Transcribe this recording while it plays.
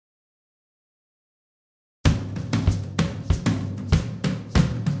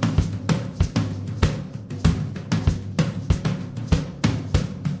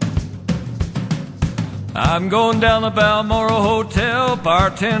I'm going down the Balmoral Hotel,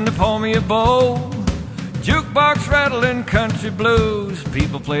 bartender pour me a bowl. Jukebox rattling country blues,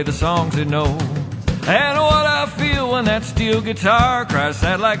 people play the songs they know. And what I feel when that steel guitar cries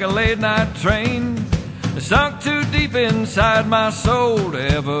sad like a late night train, sunk too deep inside my soul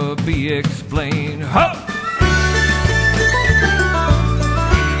to ever be explained. Ho!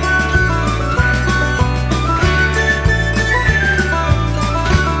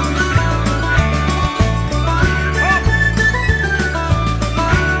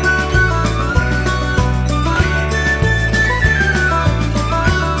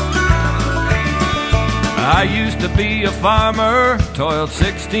 I used to be a farmer, toiled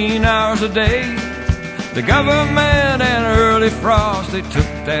 16 hours a day. The government and early frost, they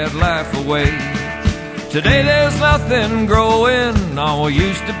took that life away. Today there's nothing growing on what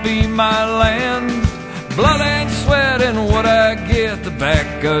used to be my land. Blood and sweat and what I get the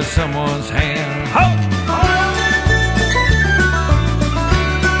back of someone's hand. Ho!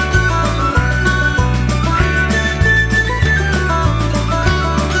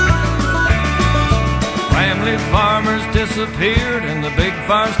 Farmers disappeared and the big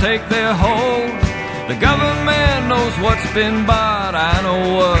farms take their hold. The government knows what's been bought, I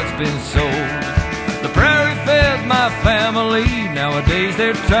know what's been sold. The prairie fed my family, nowadays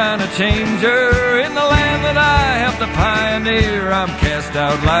they're trying to change her. In the land that I helped to pioneer, I'm cast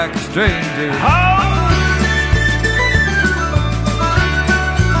out like a stranger. Oh!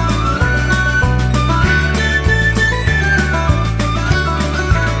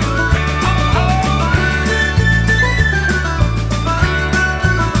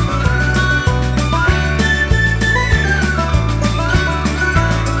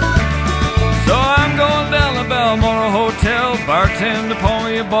 Balmoral Hotel, bartender pour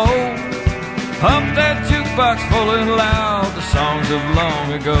me a bowl. Pump that jukebox full and loud, the songs of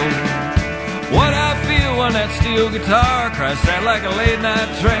long ago. What I feel when that steel guitar cries sad like a late night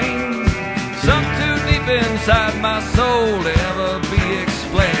train, sunk too deep inside my soul to ever be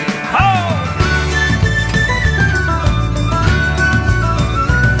explained.